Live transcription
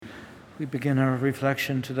We begin our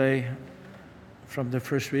reflection today from the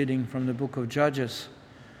first reading from the book of Judges.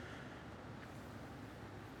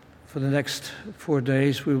 For the next 4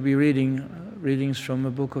 days, we'll be reading readings from the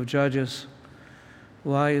book of Judges.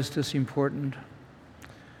 Why is this important?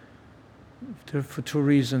 For two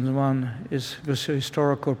reasons. One is this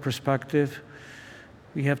historical perspective.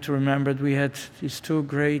 We have to remember that we had these two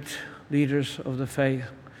great leaders of the faith,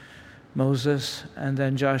 Moses and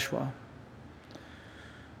then Joshua.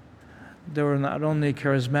 They were not only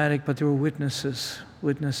charismatic, but they were witnesses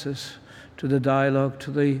to the dialogue,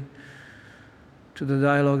 to the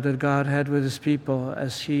dialogue that God had with his people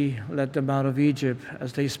as he led them out of Egypt,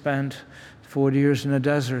 as they spent 40 years in the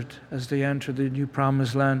desert, as they entered the new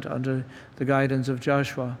promised land under the guidance of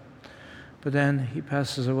Joshua. But then he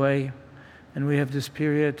passes away, and we have this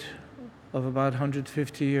period of about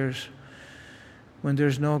 150 years when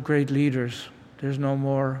there's no great leaders. There's no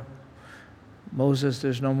more Moses,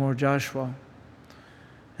 there's no more Joshua.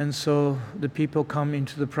 And so the people come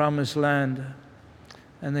into the promised land,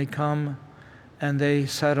 and they come and they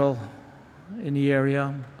settle in the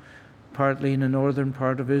area, partly in the northern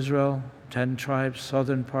part of Israel, 10 tribes,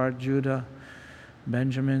 southern part, Judah,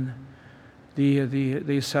 Benjamin.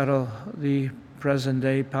 They settle the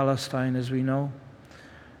present-day Palestine, as we know.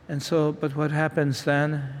 And so, but what happens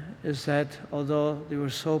then is that although they were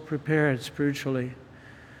so prepared spiritually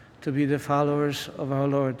to be the followers of our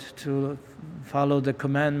Lord, to follow the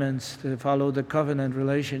commandments, to follow the covenant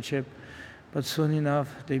relationship, but soon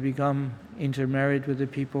enough they become intermarried with the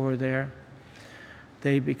people who are there.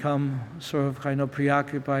 They become sort of kind of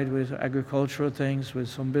preoccupied with agricultural things, with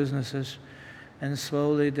some businesses, and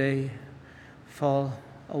slowly they fall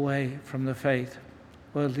away from the faith,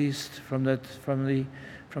 or at least from that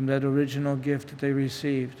original gift that they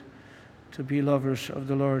received, to be lovers of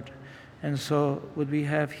the Lord. And so what we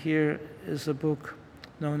have here is a book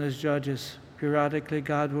known as Judges. Periodically,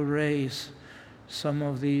 God will raise some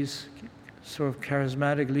of these sort of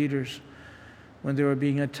charismatic leaders when they were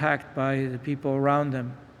being attacked by the people around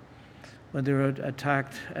them, when they were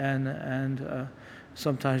attacked and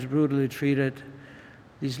sometimes brutally treated.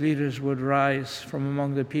 These leaders would rise from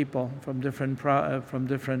among the people, from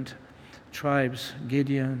different tribes,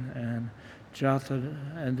 Gideon and Jotham,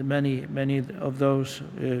 and many of those.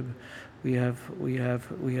 We have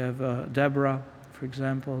Deborah, for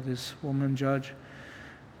example, this woman judge.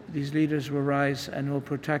 These leaders will rise and will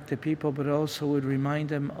protect the people, but also would remind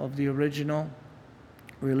them of the original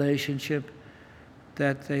relationship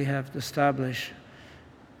that they have established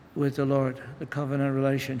with the Lord, the covenant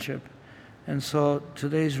relationship. And so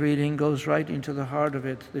today's reading goes right into the heart of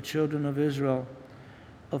it. The children of Israel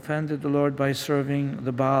offended the Lord by serving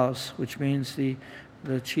the Baals, which means the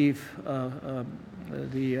chief god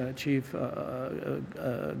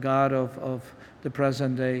of the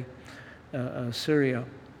present day Syria.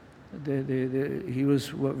 He was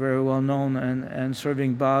very well known, and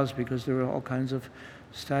serving Baals because there were all kinds of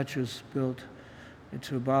statues built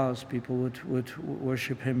to Baals. People would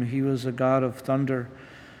worship him. He was a god of thunder.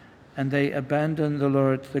 And they abandoned the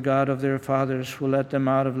Lord, the God of their fathers, who led them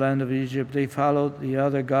out of land of Egypt. They followed the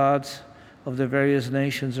other gods of the various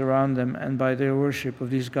nations around them, and by their worship of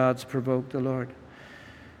these gods provoked the Lord.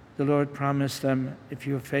 The Lord promised them, if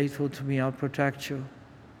you're faithful to me, I'll protect you.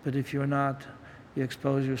 But if you're not, you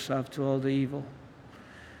expose yourself to all the evil.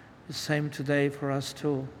 The same today for us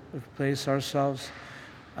too. We place ourselves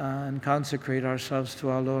and consecrate ourselves to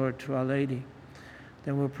our Lord, to Our Lady,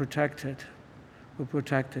 then we're protected. We're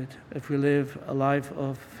protected. If we live a life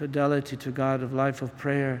of fidelity to God, a life of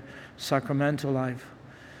prayer, sacramental life,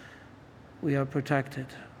 we are protected.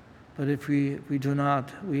 But if we do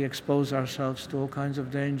not, we expose ourselves to all kinds of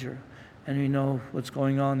danger. And we know what's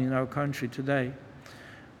going on in our country today.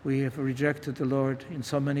 We have rejected the Lord in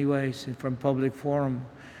so many ways. From public forum,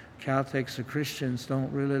 Catholics or Christians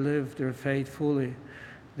don't really live their faith fully.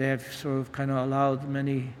 They have sort of kind of allowed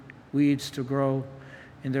many weeds to grow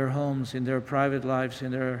in their homes, in their private lives,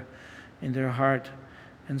 in their heart.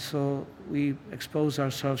 And so we expose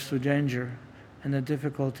ourselves to danger and the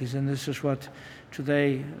difficulties. And this is what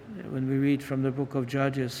today, when we read from the book of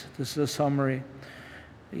Judges, this is a summary.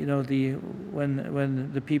 You know,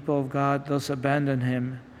 when the people of God thus abandon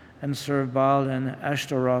him and serve Baal and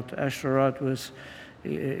Ashtaroth. Ashtaroth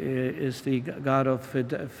is the god of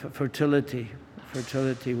fertility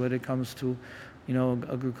when it comes to,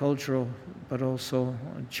 agricultural, but also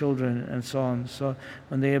children and so on. So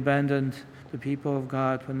when they abandoned the people of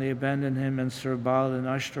God, when they abandoned him and served Baal and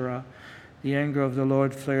Ashtoreth, the anger of the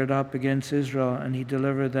Lord flared up against Israel, and he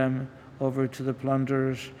delivered them over to the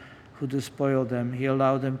plunderers who despoiled them. He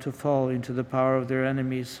allowed them to fall into the power of their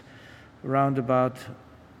enemies round about,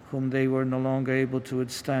 whom they were no longer able to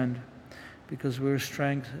withstand, because we're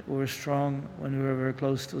strong when we're very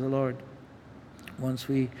close to the Lord. Once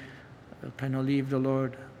we kind of leave the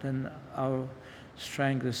Lord, then our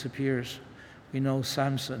strength disappears. We know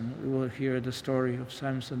Samson. We will hear the story of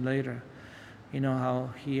Samson later. You know how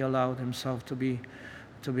he allowed himself to be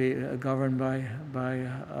governed by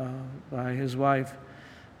his wife,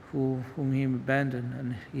 whom he abandoned,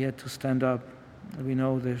 and he had to stand up. We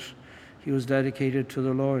know this. He was dedicated to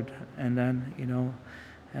the Lord, and then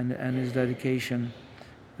and his dedication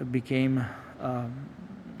became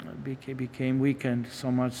weakened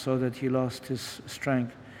so much so that he lost his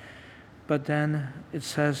strength. But then it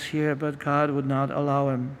says here, but God would not allow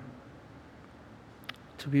him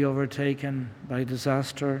to be overtaken by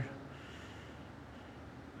disaster,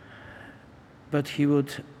 but he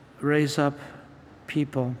would raise up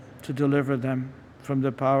people to deliver them from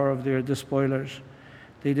the power of their despoilers.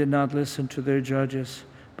 They did not listen to their judges,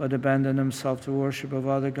 but abandoned themselves to worship of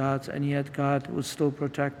other gods, and yet God would still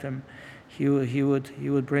protect him. He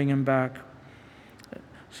would bring him back.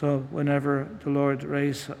 So whenever the Lord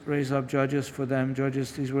raised up judges for them,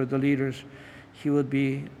 these were the leaders, he would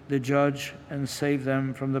be the judge and save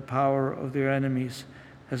them from the power of their enemies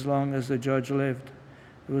as long as the judge lived.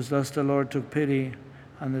 It was thus the Lord took pity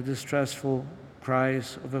on the distressful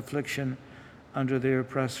cries of affliction under their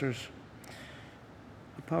oppressors.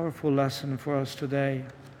 A powerful lesson for us today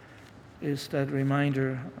is that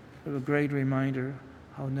reminder, a great reminder,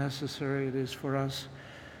 how necessary it is for us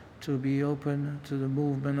to be open to the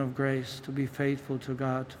movement of grace, to be faithful to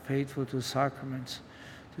God, faithful to sacraments.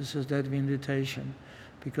 This is that invitation,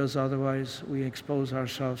 because otherwise we expose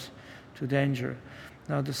ourselves to danger.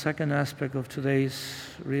 Now, the second aspect of today's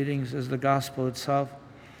readings is the gospel itself.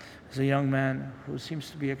 As a young man who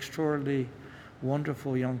seems to be extraordinarily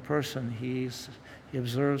wonderful young person, he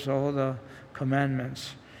observes all the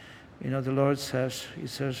commandments. The Lord says, He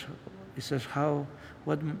says,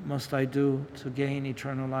 what must I do to gain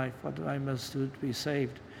eternal life? What do I must do to be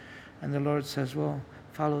saved? And the Lord says, well,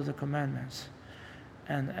 follow the commandments.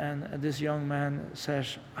 And this young man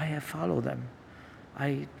says, I have followed them.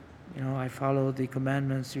 I follow the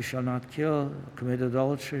commandments. You shall not kill, commit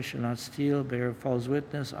adultery, shall not steal, bear false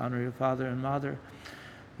witness, honor your father and mother,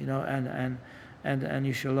 and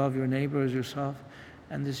you shall love your neighbor as yourself.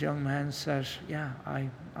 And this young man says, yeah,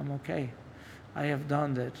 I'm okay. I have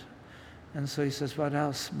done that. And so he says, what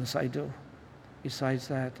else must I do besides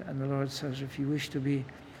that? And the Lord says, if you wish to be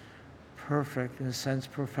perfect, in a sense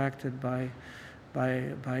perfected by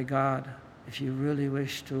God, if you really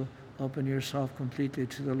wish to open yourself completely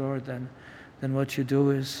to the Lord, then what you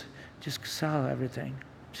do is just sell everything.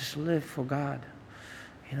 Just live for God.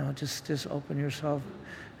 Just open yourself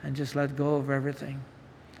and just let go of everything.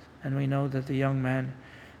 And we know that the young man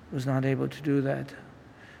was not able to do that.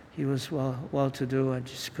 He was well-to-do and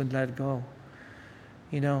just couldn't let go.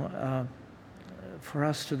 For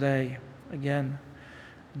us today, again,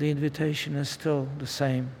 the invitation is still the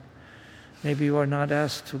same. Maybe you are not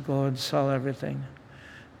asked to go and sell everything,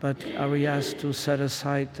 but are we asked to set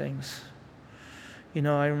aside things?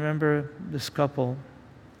 I remember this couple.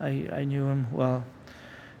 I knew him well,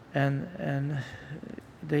 and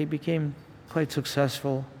they became quite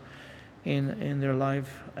successful in their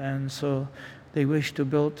life, and so they wished to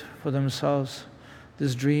build for themselves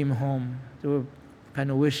this dream home. They were kind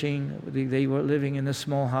of wishing they were living in a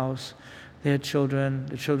small house. They had children.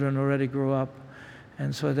 The children already grew up,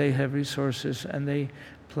 and so they have resources, and they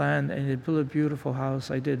planned, and they built a beautiful house.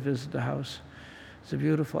 I did visit the house. It's a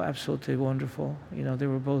beautiful, absolutely wonderful. They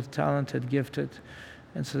were both talented, gifted,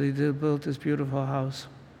 and so they built this beautiful house,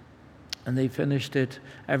 and they finished it.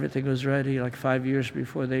 Everything was ready like 5 years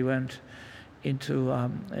before they went into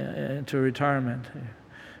retirement.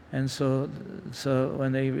 And so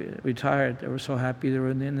when they retired, they were so happy they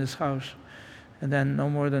were in this house. And then no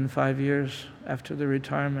more than 5 years after the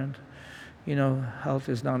retirement, health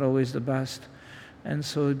is not always the best. And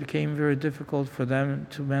so it became very difficult for them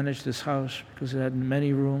to manage this house because it had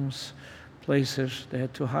many rooms, places. They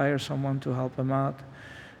had to hire someone to help them out.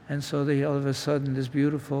 And so all of a sudden, this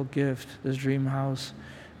beautiful gift, this dream house,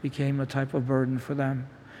 became a type of burden for them.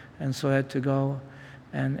 And so I had to go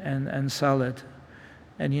and sell it.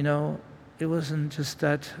 And it wasn't just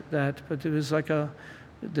that, but it was like the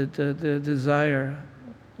desire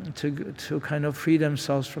to kind of free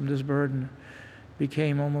themselves from this burden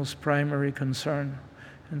became almost primary concern.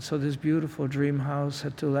 And so this beautiful dream house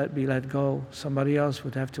had to be let go. Somebody else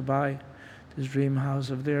would have to buy this dream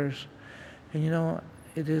house of theirs. And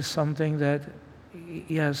it is something that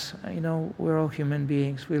yes, we're all human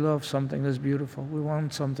beings. We love something that's beautiful. We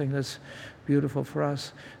want something that's beautiful for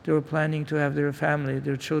us. They were planning to have their family,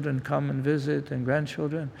 their children come and visit, and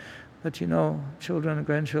grandchildren. But children and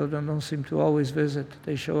grandchildren don't seem to always visit.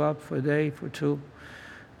 They show up for a day, for two.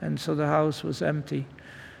 And so the house was empty.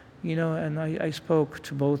 And I spoke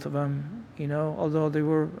to both of them, although they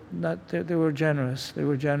were not, they were generous. They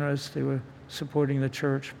were generous. They were supporting the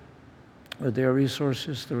church with their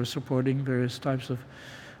resources. They were supporting various types of,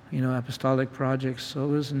 apostolic projects. So it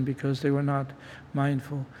wasn't because they were not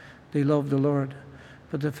mindful. They loved the Lord.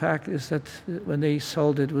 But the fact is that when they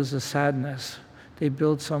sold it was a sadness. They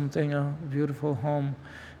built something, a beautiful home,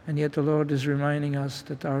 and yet the Lord is reminding us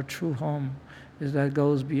that our true home is that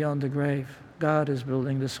goes beyond the grave. God is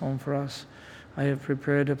building this home for us. I have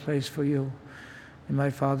prepared a place for you. In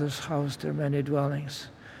my Father's house there are many dwellings,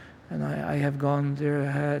 and I have gone there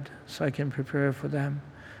ahead so I can prepare for them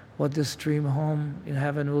what this dream home in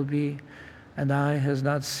heaven will be. And eye has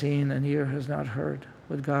not seen and ear has not heard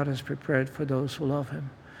what God has prepared for those who love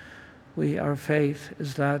Him. Our faith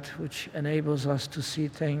is that which enables us to see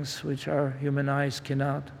things which our human eyes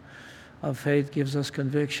cannot. Our faith gives us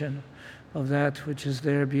conviction of that which is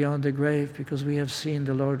there beyond the grave, because we have seen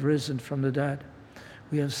the Lord risen from the dead.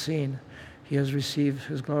 We have seen He has received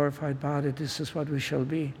His glorified body. This is what we shall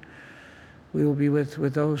be. We will be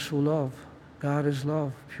with those who love. God is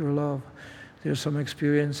love, pure love. There are some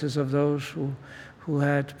experiences of those who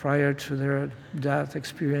had, prior to their death,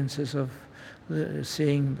 experiences of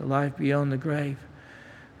seeing the life beyond the grave.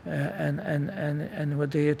 And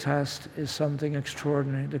what they attest is something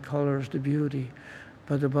extraordinary, the colors, the beauty,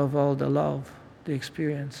 but above all, the love, the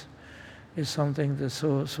experience is something that's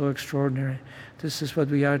so extraordinary. This is what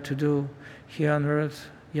we are to do here on earth.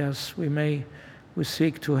 Yes, we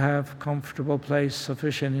seek to have comfortable place,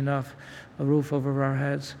 sufficient enough, a roof over our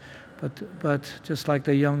heads, but just like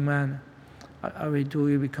the young man, do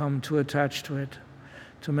we become too attached to it?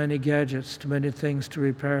 Too many gadgets, too many things to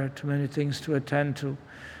repair, too many things to attend to,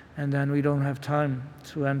 and then we don't have time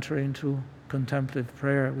to enter into contemplative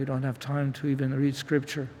prayer. We don't have time to even read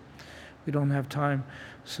Scripture. We don't have time.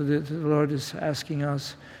 So the Lord is asking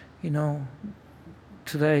us,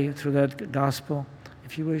 today, through that gospel,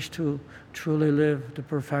 if you wish to truly live the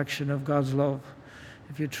perfection of God's love,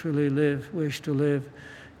 if you truly wish to live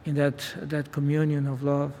in that communion of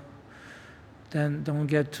love, then don't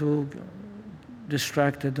get too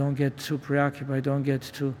distracted, don't get too preoccupied, don't get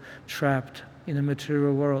too trapped in the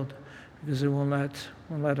material world, because it won't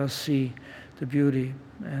let us see the beauty,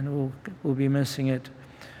 and we'll be missing it.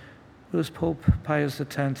 It was Pope Pius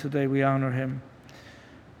X today. We honor him.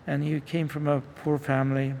 And he came from a poor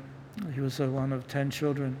family. He was one of 10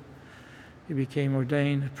 children. He became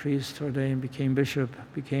ordained priest, became bishop,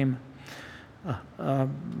 became the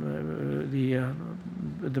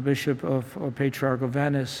bishop or patriarch of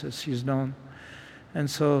Venice, as he's known. And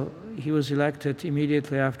so he was elected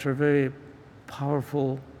immediately after a very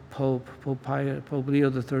powerful Pope Leo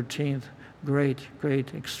XIII, great,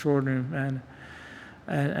 extraordinary man.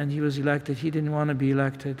 And he was elected. He didn't want to be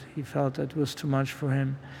elected. He felt that was too much for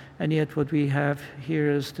him. And yet what we have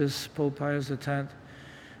here is this Pope Pius X,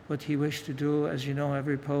 what he wished to do. As you know,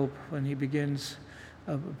 every pope, when he begins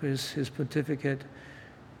his pontificate,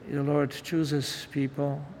 the Lord chooses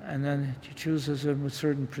people, and then he chooses them with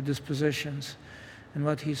certain predispositions. And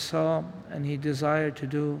what he saw and he desired to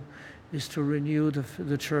do is to renew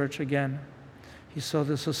the church again. He saw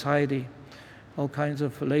the society, all kinds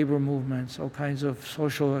of labor movements, all kinds of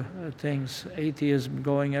social things, atheism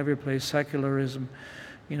going every place, secularism,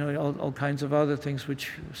 all kinds of other things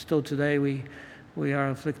which still today we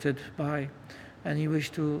are afflicted by. And he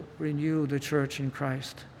wished to renew the church in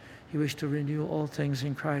Christ. He wished to renew all things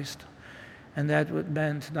in Christ. And that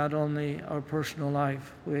meant not only our personal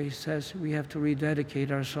life, where he says we have to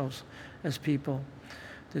rededicate ourselves as people,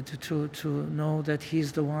 to know that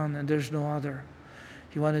he's the one and there's no other.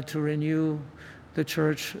 He wanted to renew the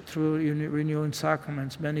church through renewing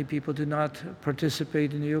sacraments. Many people did not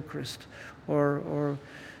participate in the Eucharist,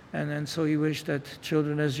 and so he wished that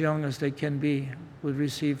children as young as they can be would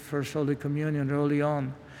receive First Holy Communion early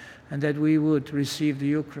on, and that we would receive the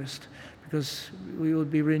Eucharist, because we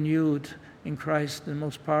would be renewed in Christ in the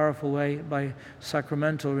most powerful way by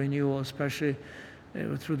sacramental renewal, especially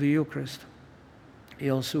through the Eucharist. He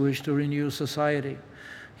also wished to renew society.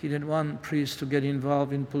 He didn't want priests to get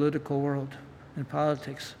involved in political world, in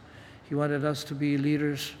politics. He wanted us to be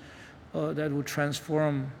leaders that would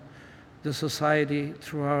transform the society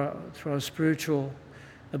through our spiritual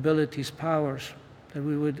abilities, powers, that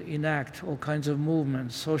we would enact all kinds of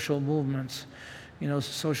movements, social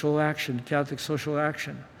action, Catholic social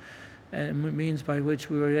action, and means by which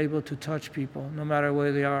we were able to touch people, no matter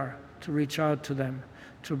where they are, to reach out to them,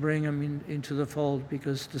 to bring them into the fold,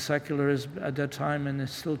 because the secularism at that time, and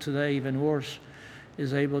it's still today even worse,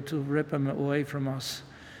 is able to rip them away from us.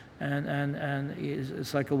 And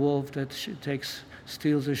it's like a wolf that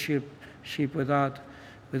steals a sheep without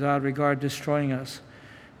regard, destroying us.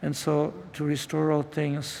 And so to restore all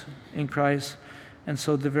things in Christ, and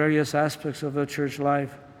so the various aspects of the church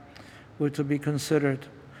life were to be considered.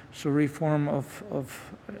 So reform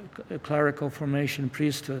of clerical formation,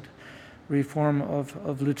 priesthood, reform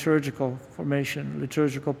of liturgical formation,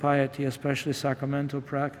 liturgical piety, especially sacramental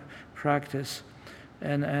practice,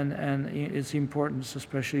 and its importance,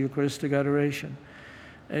 especially Eucharistic adoration.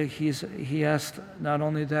 He asked not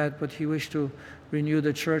only that, but he wished to renew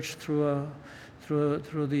the church through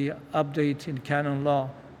the update in canon law,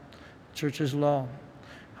 church's law,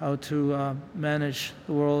 how to manage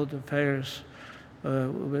the world affairs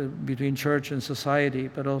between church and society,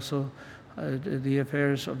 but also the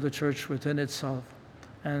affairs of the church within itself,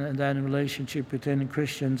 and then relationship between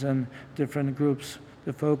Christians and different groups.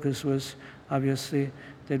 The focus was obviously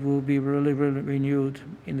that will be really, really renewed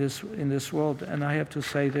in this world. And I have to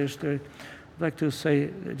say, I'd like to say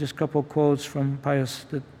just a couple quotes from Pius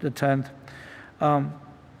X.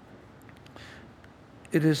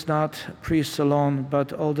 It is not priests alone,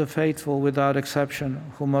 but all the faithful without exception,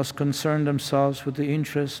 who must concern themselves with the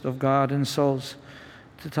interest of God and souls.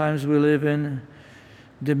 The times we live in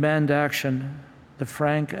demand action, the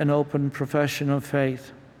frank and open profession of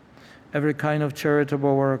faith, every kind of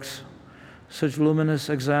charitable works. Such luminous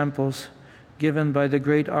examples given by the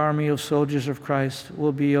great army of soldiers of Christ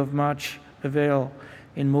will be of much avail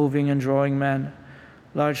in moving and drawing men.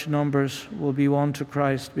 Large numbers will be won to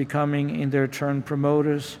Christ, becoming in their turn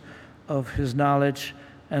promoters of his knowledge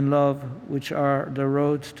and love, which are the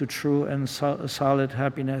road to true and solid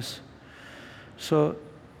happiness. So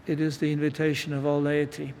it is the invitation of all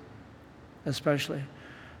laity, especially,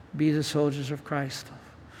 be the soldiers of Christ.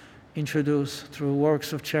 Introduce through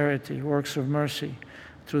works of charity, works of mercy,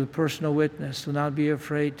 through the personal witness. Do not be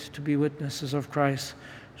afraid to be witnesses of Christ,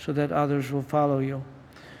 so that others will follow you.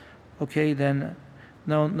 Okay, then,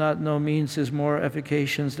 no means is more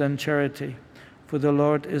efficacious than charity, for the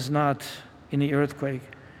Lord is not in the earthquake.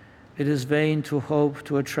 It is vain to hope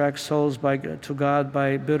to attract souls to God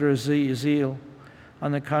by bitter zeal.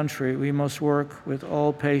 On the contrary, we must work with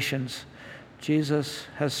all patience. Jesus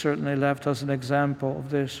has certainly left us an example of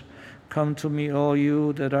this. Come to me, all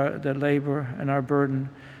you that labor and are burdened,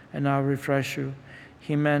 and I'll refresh you.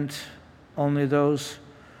 He meant only those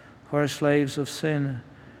who are slaves of sin,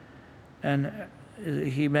 and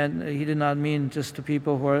he did not mean just the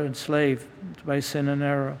people who are enslaved by sin and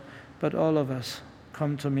error, but all of us.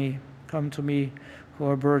 Come to me who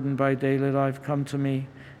are burdened by daily life. Come to me,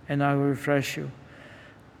 and I will refresh you.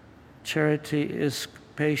 Charity is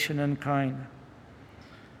patient and kind.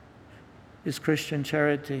 It's Christian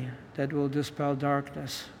charity that will dispel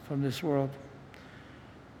darkness from this world.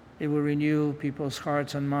 It will renew people's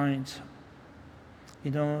hearts and minds.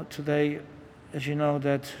 Today, as you know,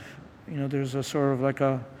 there's a sort of like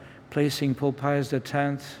a placing Pope Pius X,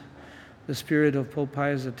 the spirit of Pope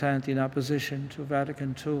Pius X in opposition to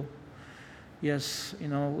Vatican II. Yes,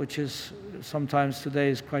 which is sometimes today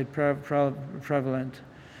is quite prevalent.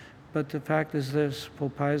 But the fact is this: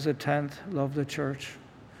 Pope Pius X loved the Church.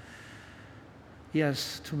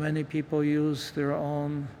 Yes, too many people use their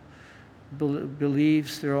own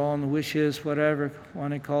beliefs, their own wishes, whatever you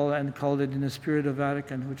want to call it, and called it in the spirit of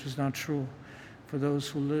Vatican, which is not true. For those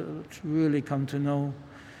who really come to know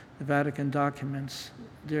the Vatican documents,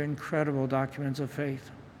 they're incredible documents of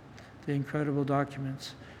faith. They're incredible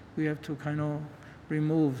documents. We have to kind of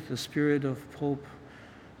remove the spirit of Pope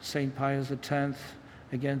St. Pius X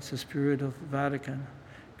against the spirit of Vatican,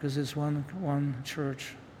 because it's one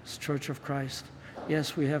church. It's Church of Christ.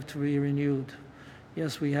 Yes, we have to be renewed.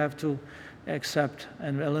 Yes, we have to accept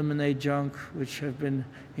and eliminate junk which have been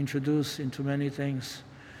introduced into many things,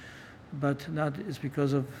 but not it's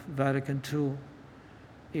because of Vatican II,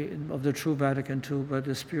 of the true Vatican II, but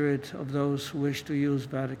the spirit of those who wish to use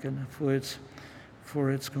Vatican for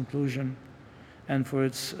its conclusion and for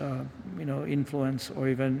its influence, or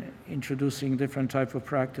even introducing different type of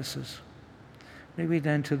practices. Maybe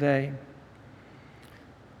then today,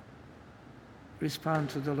 respond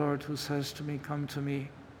to the Lord who says to me, come to me.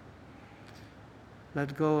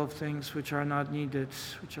 Let go of things which are not needed,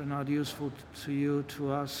 which are not useful to you,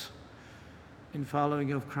 to us, in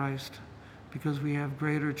following of Christ, because we have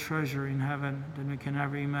greater treasure in heaven than we can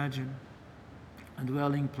ever imagine, a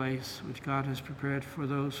dwelling place which God has prepared for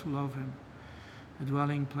those who love Him, a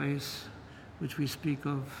dwelling place which we speak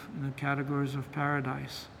of in the categories of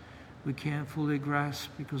paradise. We can't fully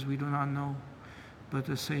grasp because we do not know. But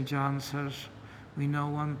as St. John says, we know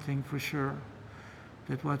one thing for sure,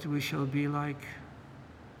 that what we shall be like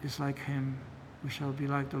is like him. We shall be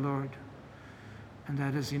like the Lord. And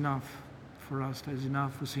that is enough for us. That is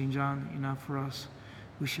enough for St. John, enough for us.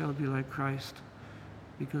 We shall be like Christ,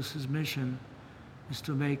 because his mission is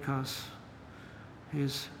to make us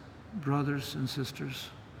his brothers and sisters,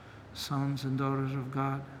 sons and daughters of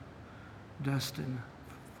God, destined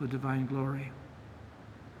for divine glory.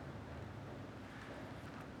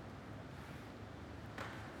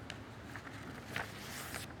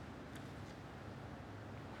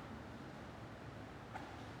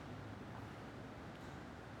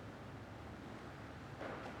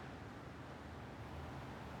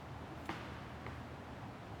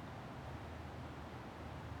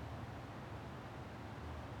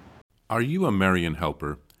 Are you a Marian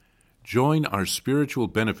helper? Join our Spiritual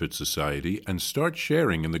Benefit Society and start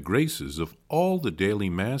sharing in the graces of all the daily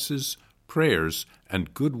masses, prayers,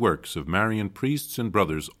 and good works of Marian priests and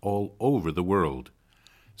brothers all over the world.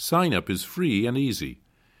 Sign up is free and easy.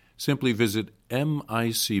 Simply visit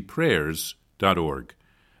micprayers.org.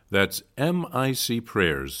 That's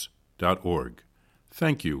micprayers.org.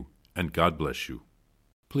 Thank you, and God bless you.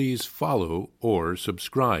 Please follow or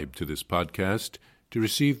subscribe to this podcast to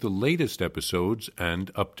receive the latest episodes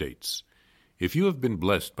and updates. If you have been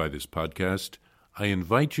blessed by this podcast, I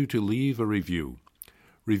invite you to leave a review.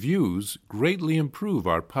 Reviews greatly improve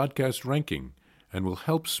our podcast ranking and will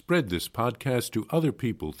help spread this podcast to other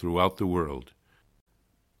people throughout the world.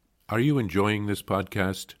 Are you enjoying this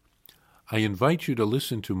podcast? I invite you to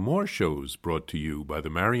listen to more shows brought to you by the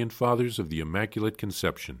Marian Fathers of the Immaculate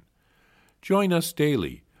Conception. Join us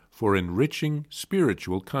daily for enriching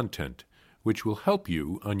spiritual content, which will help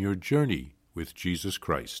you on your journey with Jesus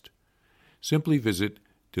Christ. Simply visit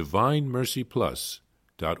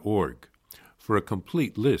DivineMercyPlus.org for a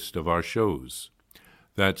complete list of our shows.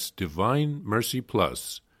 That's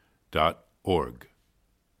DivineMercyPlus.org.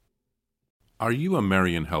 Are you a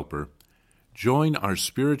Marian helper? Join our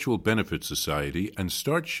Spiritual Benefit Society and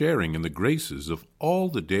start sharing in the graces of all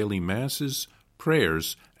the daily masses,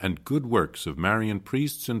 prayers, and good works of Marian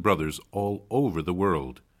priests and brothers all over the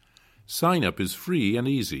world. Sign up is free and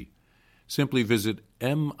easy. Simply visit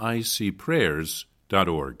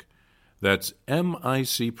micprayers.org. That's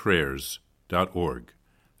micprayers.org.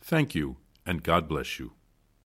 Thank you, and God bless you.